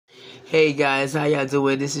Hey guys, how y'all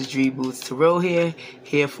doing? This is Dream Boots Tarot here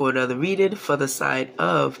for another reading for the sign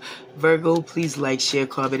of Virgo. Please like, share,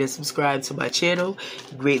 comment, and subscribe to my channel.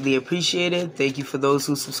 Greatly appreciated. Thank you for those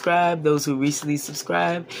who subscribe, those who recently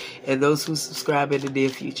subscribed, and those who subscribe in the near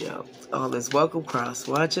future. All is welcome, cross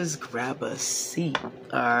watchers. Grab a seat.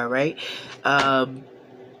 All right.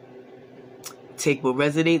 Take what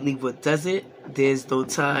resonates, leave what doesn't. There's no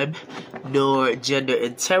time nor gender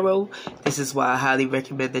in tarot. This is why I highly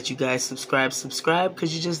recommend that you guys subscribe,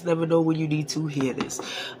 because you just never know when you need to hear this.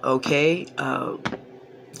 Okay?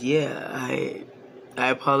 Yeah, I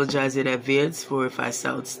apologize in advance for if I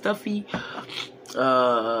sound stuffy.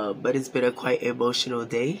 But it's been a quite emotional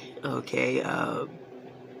day. Okay? I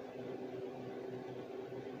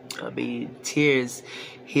mean, tears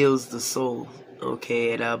heals the soul.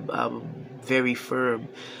 Okay? And I'm very firm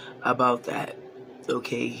about that.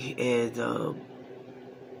 Okay? And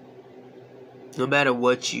no matter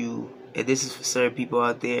what you, and this is for certain people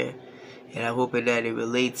out there, and I'm hoping that it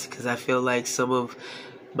relates, because I feel like some of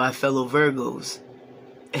my fellow Virgos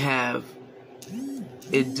have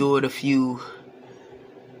endured a few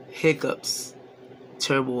hiccups,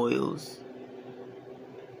 turmoils,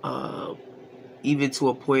 even to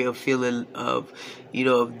a point of feeling of,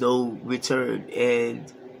 of no return,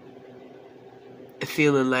 and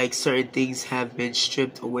feeling like certain things have been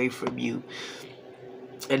stripped away from you,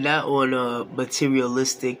 and not on a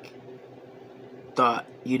materialistic thought,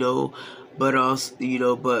 but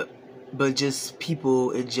also, but just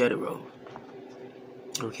people in general.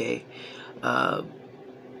 Okay.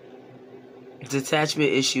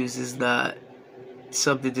 Detachment issues is not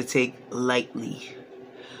something to take lightly.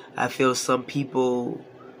 I feel some people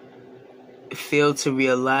fail to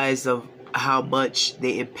realize of how much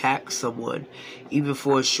they impact someone, even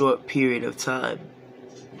for a short period of time.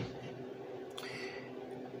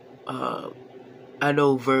 I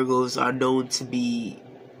know Virgos are known to be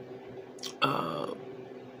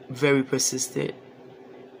very persistent.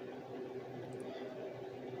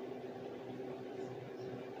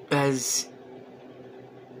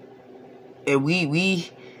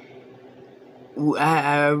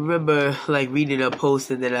 I remember like reading a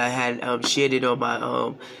post, and then I had shared it on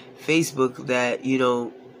my Facebook, that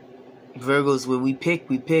Virgos, when we pick,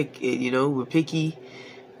 we're picky.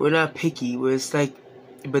 We're not picky.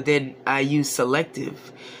 But then I use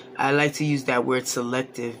selective. I like to use that word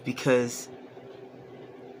selective, because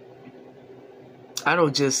I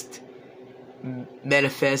don't just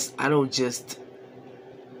manifest. I don't just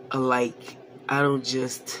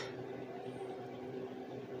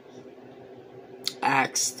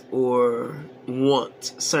ask or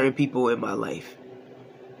want certain people in my life.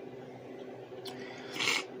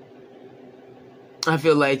 I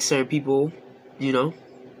feel like certain people,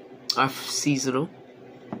 are seasonal.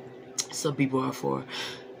 Some people are for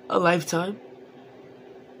a lifetime.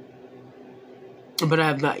 But I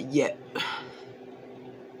have not yet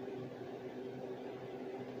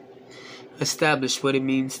established what it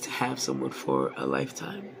means to have someone for a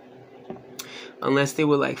lifetime. Unless they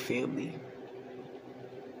were like family.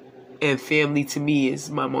 And family to me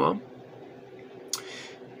is my mom,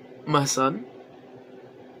 my son,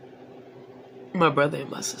 my brother, and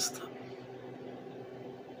my sister.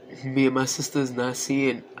 Me and my sister's not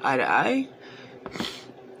seeing eye to eye.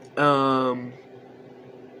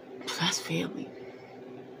 That's family.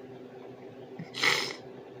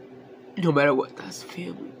 No matter what, that's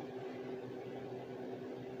family.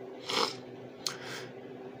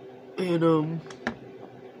 And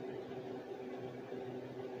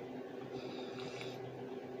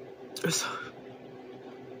it's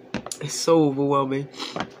so overwhelming,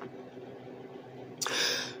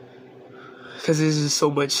 because there's just so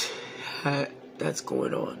much that's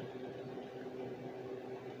going on.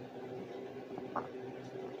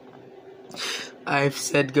 I've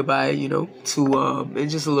said goodbye, to and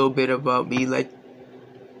just a little bit about me, like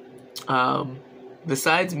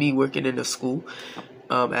besides me working in a school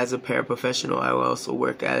as a paraprofessional, I also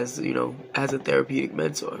work as as a therapeutic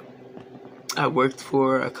mentor. I worked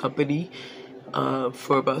for a company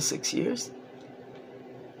for about 6 years.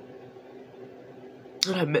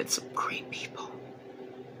 And I met some great people.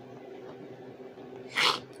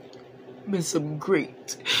 Met some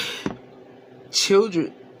great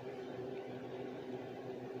children.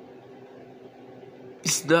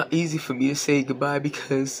 It's not easy for me to say goodbye,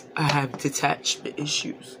 because I have detachment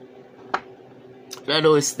issues. And I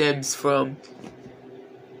know it stems from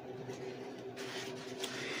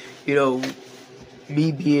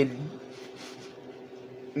me being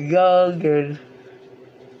young, and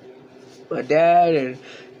my dad, and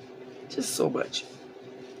just so much.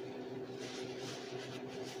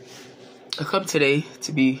 I come today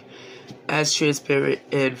to be as transparent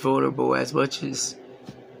and vulnerable as much as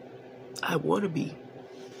I want to be.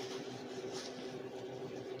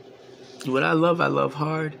 When I love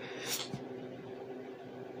hard.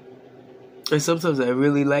 And sometimes I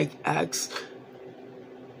really ask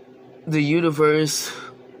the universe,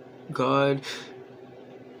 God,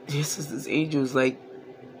 Jesus, angels,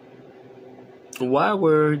 why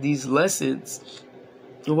were these lessons,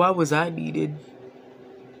 why was I needed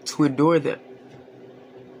to endure them?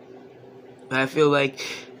 I feel like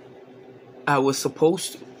I was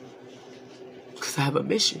supposed to, because I have a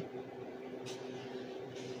mission.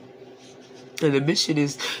 And the mission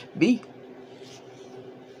is me.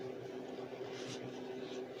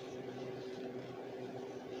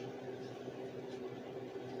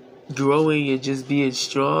 Growing and just being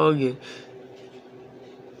strong, and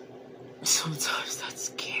sometimes that's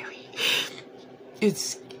scary.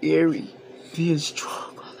 It's scary being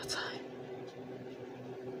strong all the time.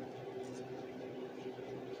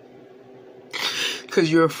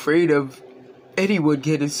 Because you're afraid of anyone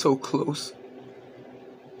getting so close.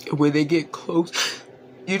 And when they get close,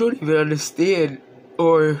 you don't even understand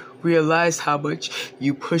or realize how much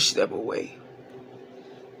you push them away.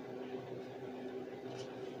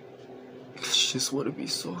 You just want to be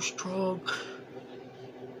so strong.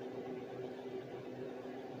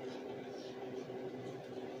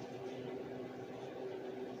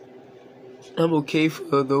 I'm okay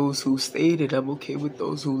for those who stayed, and I'm okay with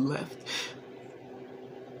those who left.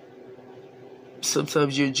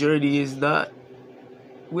 Sometimes your journey is not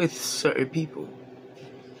with certain people.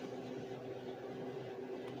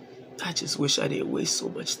 I just wish I didn't waste so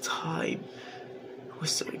much time with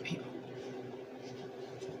certain people.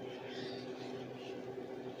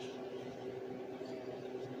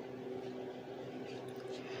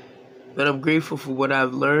 But I'm grateful for what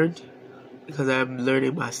I've learned, because I'm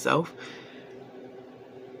learning myself.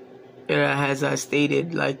 And as I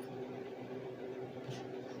stated,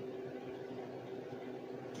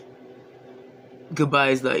 goodbye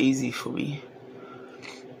is not easy for me.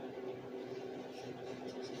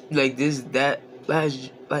 This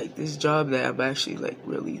job that I'm actually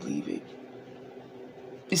really leaving.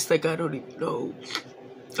 It's I don't even know.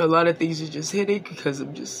 A lot of things are just hitting because I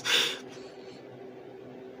just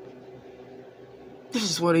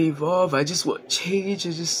want to evolve. I just want change.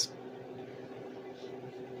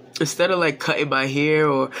 Instead of cutting my hair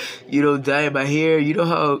or, dyeing my hair, you know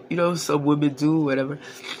how, some women do, whatever.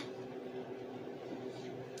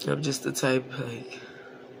 I'm just the type,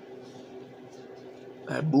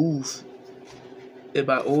 I move at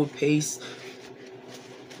my own pace.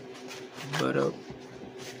 But,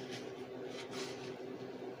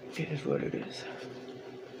 it is what it is.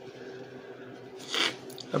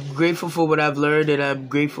 I'm grateful for what I've learned, and I'm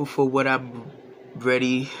grateful for what I'm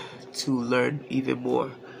ready to learn even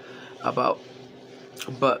more about.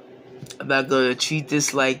 But I'm not gonna treat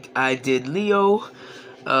this like I did Leo.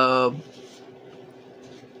 But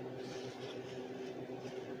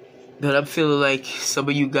I'm feeling like some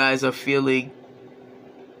of you guys are feeling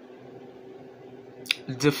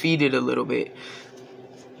defeated a little bit.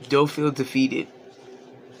 Don't feel defeated.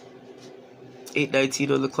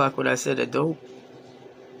 8:19 on the clock when I said that. Don't.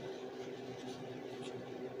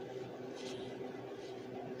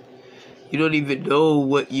 You don't even know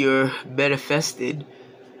what you're manifesting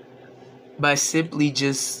by simply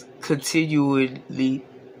just continually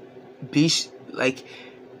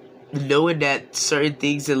knowing that certain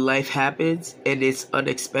things in life happens and it's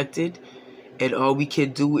unexpected, and all we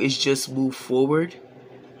can do is just move forward.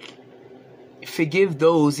 Forgive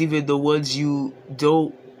those, even the ones you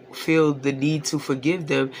don't feel the need to forgive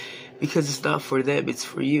them, because it's not for them, it's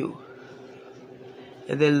for you.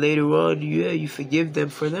 And then later on, you forgive them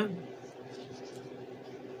for them.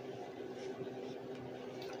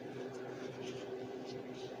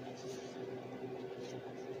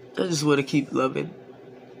 I just want to keep loving.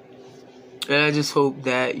 And I just hope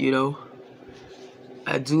that,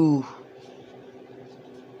 I do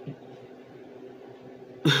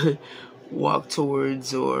walk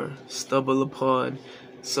towards or stumble upon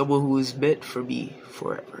someone who is meant for me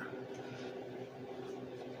forever.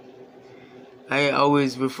 I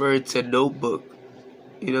always refer to Notebook,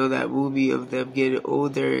 that movie of them getting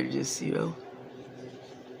older and just,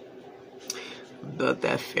 about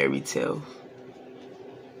that fairy tale.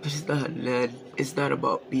 But it's not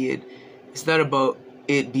about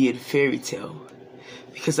it being fairy tale,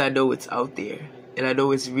 because I know it's out there and I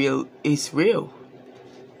know it's real. It's real.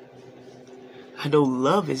 I know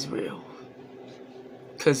love is real,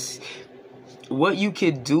 because what you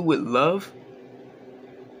can do with love,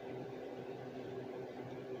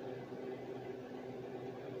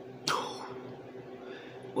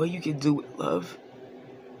 what you can do with love.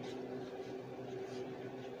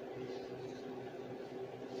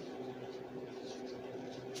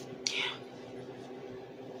 Yeah.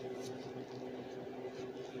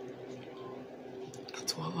 You can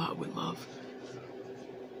do a lot with love.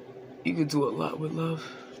 You can do a lot with love.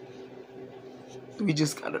 We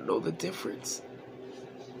just gotta know the difference.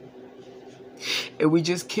 And we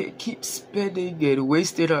just can't keep spending and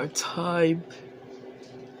wasting our time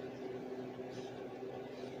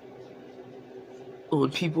on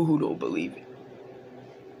people who don't believe it.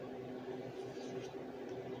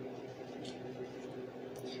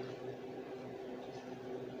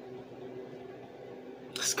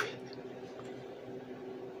 That's great.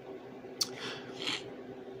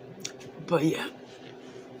 But yeah.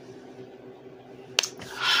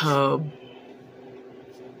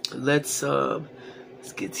 Let's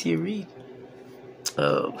get to your read.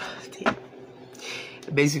 Damn.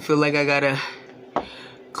 It makes me feel like I gotta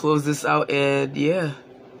close this out, and yeah.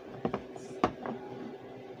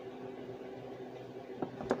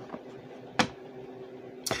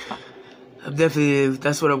 I'm definitely,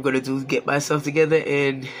 that's what I'm gonna do, get myself together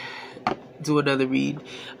and do another read,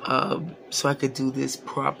 so I could do this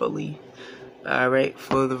properly. Alright,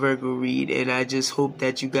 for the Virgo read, and I just hope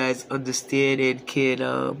that you guys understand and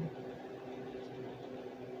can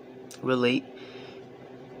relate.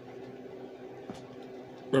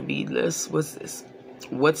 I mean, what's this?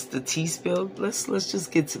 What's the tea spill? Let's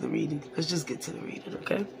just get to the reading. Let's just get to the reading,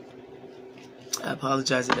 okay? I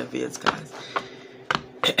apologize in advance, guys.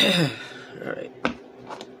 Alright.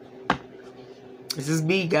 This is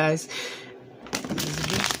me, guys. This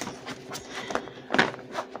is me.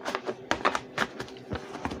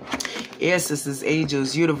 Ancestors,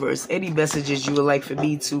 angels, universe, any messages you would like for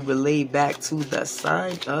me to relay back to the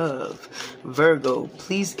sign of Virgo,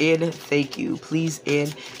 please and thank you. Please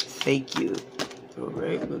and thank you.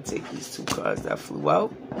 Alright, we're going to take these two cards that flew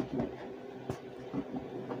out.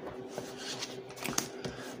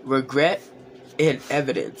 Regret and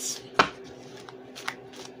evidence.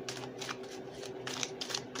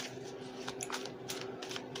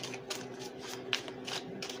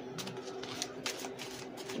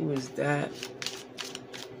 Who is that?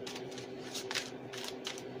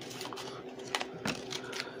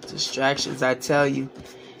 Distractions, I tell you.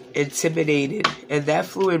 Intimidated. And that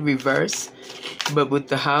flew in reverse. But with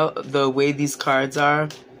the way these cards are,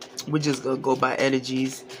 we're just going to go by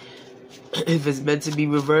energies. If it's meant to be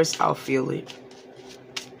reversed, I'll feel it.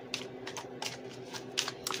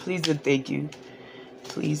 Please and thank you.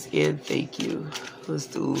 Please and thank you. Let's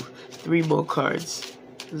do 3 more cards.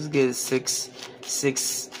 Let's get a six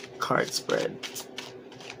card spread.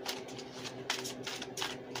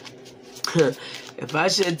 If I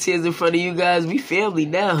shed tears in front of you guys, we family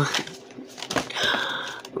now.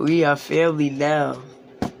 We are family now.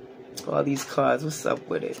 All these cards, what's up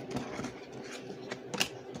with it?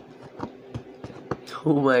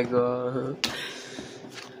 Oh my god.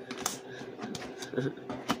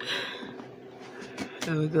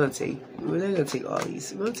 We're not gonna take all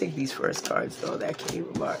these. We're gonna take these first cards though that came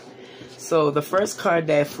apart. So the first card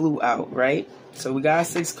that flew out, right? So we got a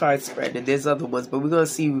 6 card spread, and there's other ones, but we're gonna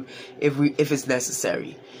see if it's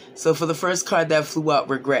necessary. So for the first card that flew out,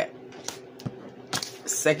 regret.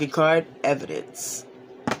 Second card, evidence.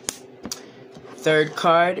 Third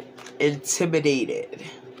card, intimidated.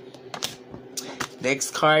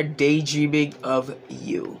 Next card, daydreaming of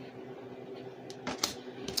you.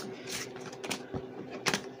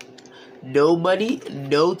 No money,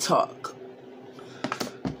 no talk.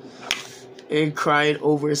 And crying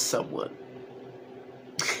over someone.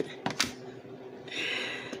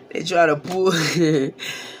 They try to pull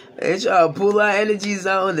our energies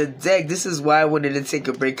out on the deck. This is why I wanted to take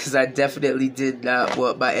a break, because I definitely did not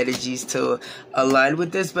want my energies to align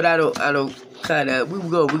with this, but I don't kinda we're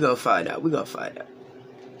gonna find out. We're gonna find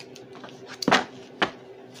out.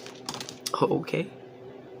 Okay.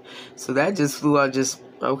 So that just flew out, just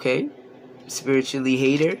okay. Spiritually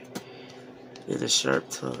hater and a sharp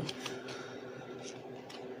tongue.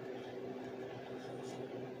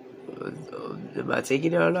 Am I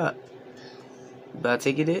taking it or not? Am I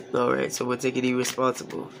taking it? Alright, so we're taking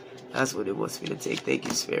irresponsible. That's what it wants me to take. Thank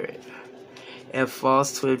you, Spirit. And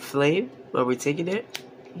false twin flame. Are we taking it?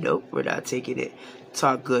 Nope, we're not taking it.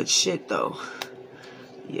 Talk good shit, though.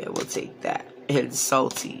 Yeah, we'll take that. And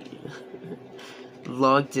salty.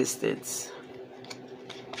 Long distance.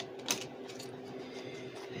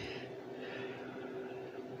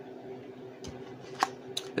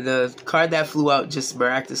 The card that flew out just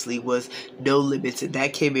miraculously was no limits, and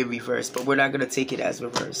that came in reverse, but we're not going to take it as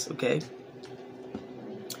reverse, okay?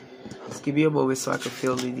 Just give me a moment so I can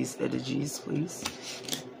feel in these energies, please.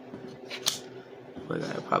 my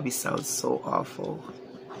God, it probably sounds so awful.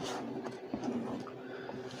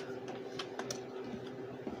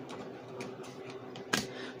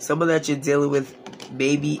 Someone that you're dealing with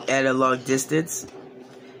maybe at a long distance.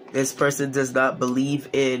 This person does not believe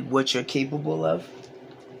in what you're capable of.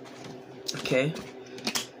 Okay?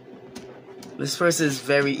 This person is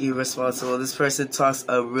very irresponsible. This person talks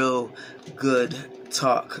a real good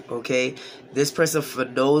talk, okay? This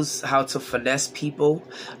person knows how to finesse people,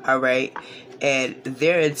 alright? And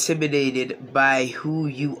they're intimidated by who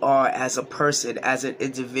you are as a person, as an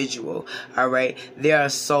individual, alright? They are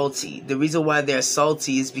salty. The reason why they're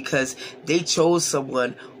salty is because they chose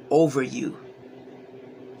someone over you,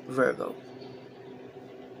 Virgo.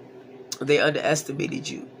 They underestimated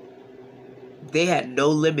you. They had no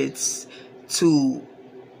limits to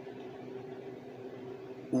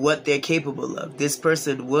what they're capable of. This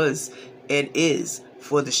person was and is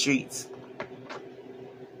for the streets.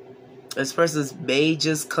 This person may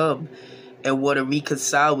just come and want to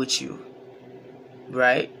reconcile with you.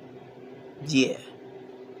 Right? Yeah.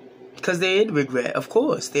 Because they're in regret. Of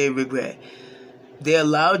course, they're in regret. They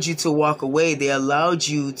allowed you to walk away. They allowed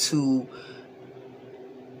you to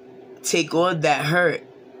take on that hurt.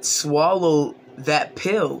 Swallow that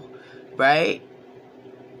pill. Right?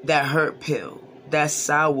 That hurt pill. That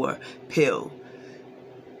sour pill.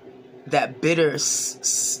 That bitter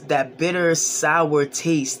sour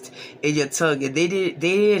taste in your tongue. And they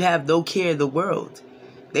didn't have no care in the world.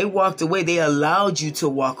 They walked away. They allowed you to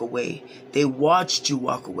walk away. They watched you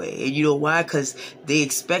walk away. And you know why? Because they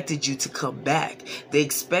expected you to come back. They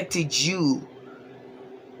expected you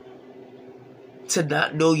to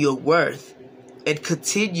not know your worth and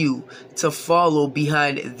continue to follow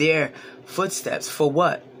behind their footsteps. For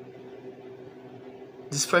what?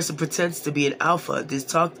 This person pretends to be an alpha. They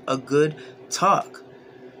talk a good talk.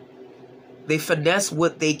 They finesse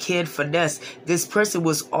what they can finesse. This person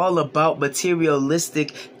was all about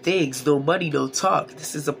materialistic things. No money, no talk.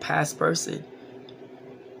 This is a past person.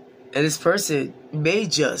 And this person may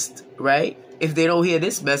just, right? If they don't hear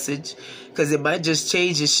this message, because it might just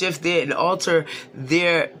change and shift there and alter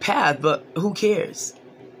their path. But who cares?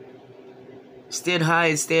 Stand high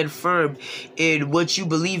and stand firm in what you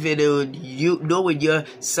believe in and you knowing your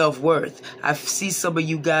self-worth. I see some of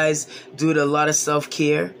you guys doing a lot of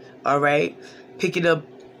self-care, all right? Picking up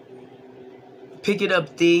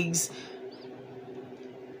things,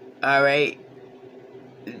 all right?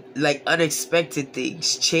 Like unexpected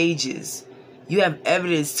things, changes. You have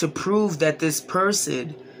evidence to prove that this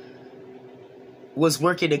person was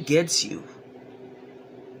working against you.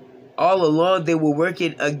 All along they were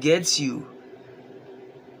working against you.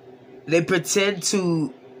 They pretend to,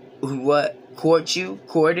 what, court you?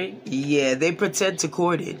 Courting? Yeah, they pretend to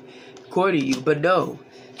courting you, but no.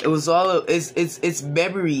 It was all, it's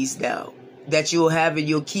memories now that you'll have and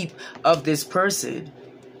you'll keep of this person.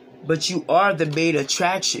 But you are the main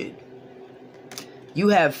attraction. You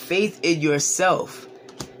have faith in yourself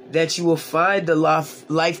that you will find the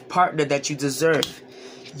life partner that you deserve.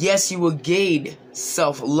 Yes, you will gain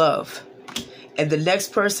self-love. And the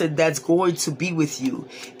next person that's going to be with you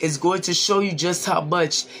is going to show you just how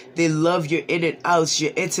much they love your in and outs,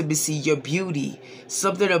 your intimacy, your beauty.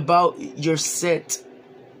 Something about your scent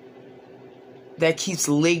that keeps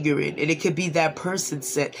lingering. And it could be that person's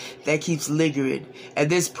scent that keeps lingering. And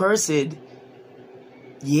this person,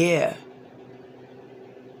 yeah.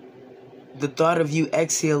 The thought of you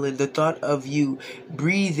exhaling, the thought of you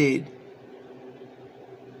breathing,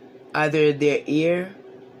 either in their ear.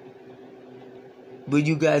 When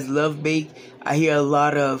you guys love make, I hear a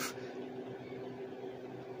lot of,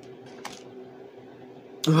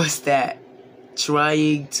 what's that?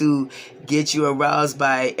 Trying to get you aroused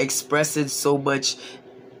by expressing so much,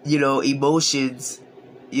 emotions,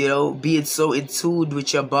 being so in tune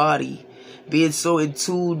with your body, being so in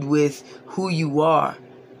tune with who you are.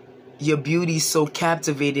 Your beauty's so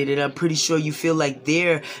captivated, and I'm pretty sure you feel like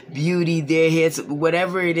their beauty, their hands,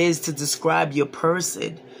 whatever it is to describe your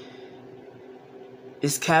person,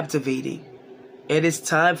 is captivating. And it's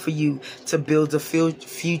time for you to build a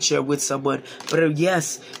future with someone. But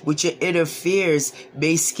yes, with your inner fears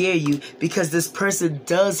may scare you because this person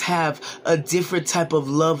does have a different type of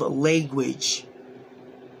love language.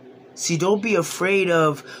 See, don't be afraid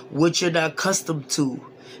of what you're not accustomed to.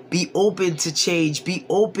 Be open to change. Be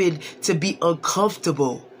open to be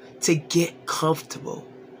uncomfortable, to get comfortable.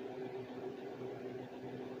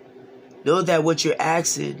 Know that what you're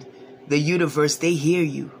asking, the universe, they hear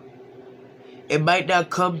you. It might not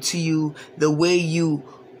come to you the way you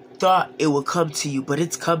thought it would come to you, but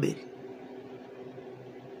it's coming.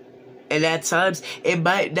 And at times, it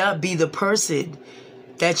might not be the person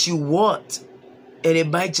that you want, And it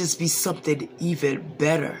might just be something even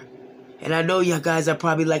better. And I know y'all guys are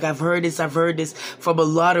probably like, I've heard this from a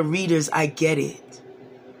lot of readers. I get it.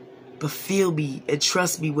 But feel me and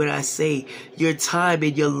trust me when I say your time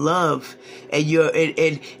and your love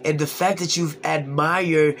and and the fact that you've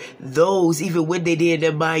admired those even when they didn't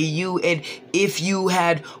admire you. And if you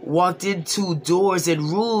had walked into doors and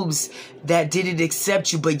rooms that didn't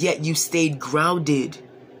accept you, but yet you stayed grounded.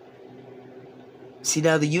 See,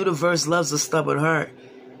 now the universe loves a stubborn heart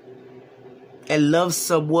and loves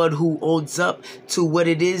someone who owns up to what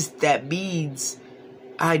it is that means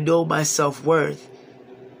I know my self-worth.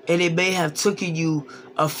 And it may have taken you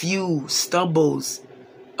a few stumbles,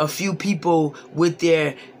 a few people with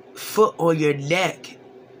their foot on your neck,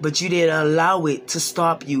 but you didn't allow it to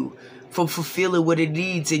stop you from fulfilling what it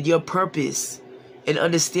needs in your purpose and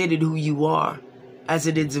understanding who you are as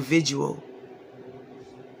an individual.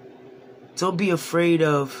 Don't be afraid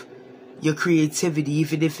of your creativity,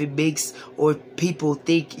 even if it makes or people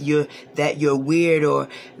think that you're weird or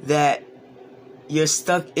that you're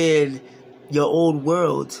stuck in your own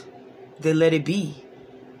world. Then let it be.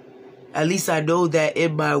 At least I know that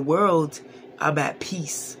in my world, I'm at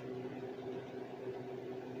peace.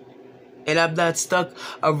 And I'm not stuck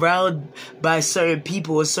around by certain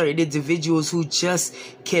people or certain individuals who just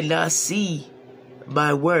cannot see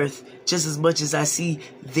my worth just as much as I see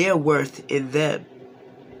their worth in them.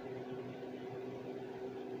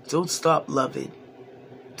 Don't stop loving.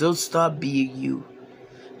 Don't stop being you.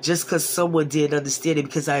 Just because someone didn't understand it,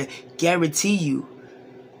 because I guarantee you,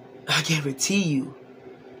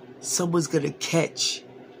 someone's going to catch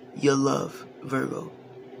your love, Virgo.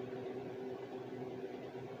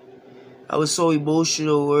 I was so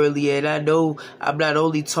emotional earlier, and I know I'm not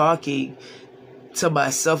only talking to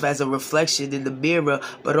myself as a reflection in the mirror,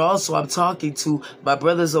 but also I'm talking to my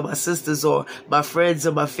brothers or my sisters or my friends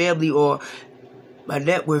or my family or my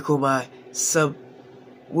network or my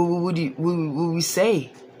what would we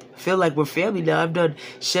say? Feel like we're family now. I've done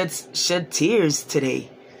shed tears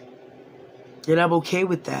today, and I'm okay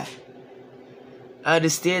with that. I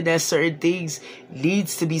understand that certain things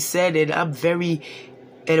needs to be said, and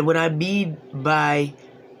and what I mean by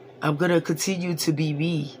I'm gonna continue to be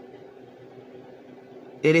me.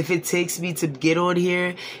 And if it takes me to get on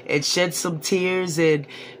here and shed some tears and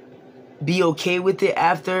be okay with it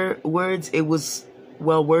afterwards, it was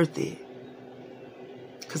well worth it.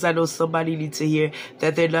 Because I know somebody needs to hear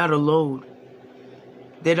that they're not alone.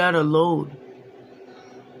 They're not alone.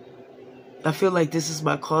 I feel like this is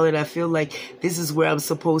my calling. I feel like this is where I'm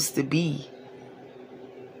supposed to be.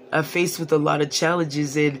 I'm faced with a lot of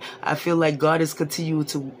challenges, and I feel like God is continue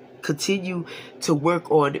to work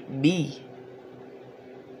on me.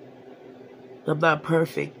 I'm not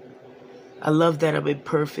perfect. I love that I'm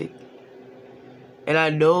imperfect. And I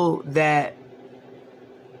know that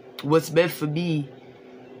what's meant for me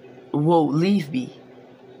won't leave me,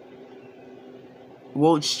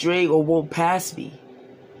 won't stray or won't pass me.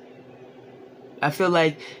 I feel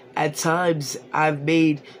like at times I've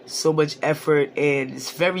made so much effort and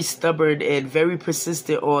it's very stubborn and very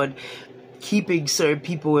persistent on keeping certain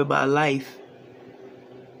people in my life.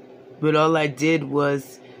 But all I did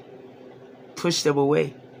was push them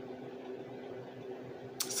away.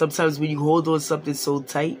 Sometimes when you hold on something so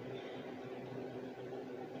tight,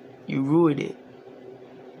 you ruin it.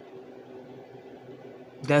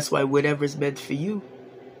 That's why whatever's meant for you,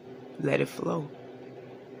 let it flow.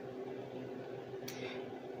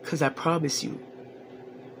 Because I promise you,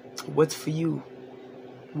 what's for you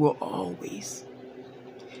will always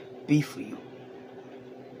be for you.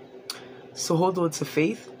 So hold on to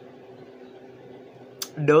faith.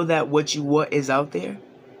 Know that what you want is out there.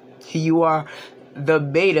 You are the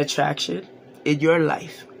main attraction in your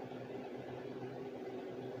life.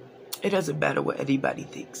 It doesn't matter what anybody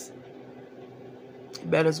thinks. It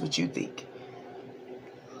matters what you think.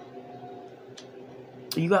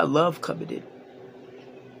 You got love coming in.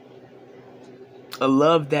 A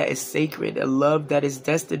love that is sacred. A love that is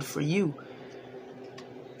destined for you.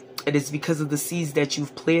 And it's because of the seeds that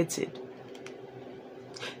you've planted.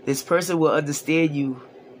 This person will understand you.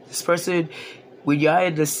 This person, when y'all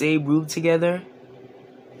in the same room together,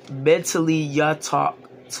 mentally y'all talk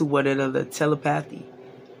to one another, telepathy.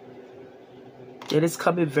 And it's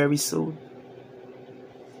coming very soon.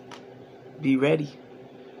 Be ready.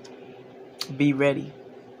 Be ready.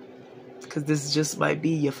 Because this just might be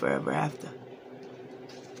your forever after.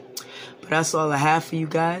 But that's all I have for you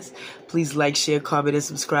guys. Please like, share, comment, and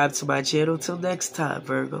subscribe to my channel. Till next time,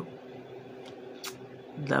 Virgo.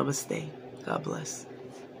 Namaste. God bless.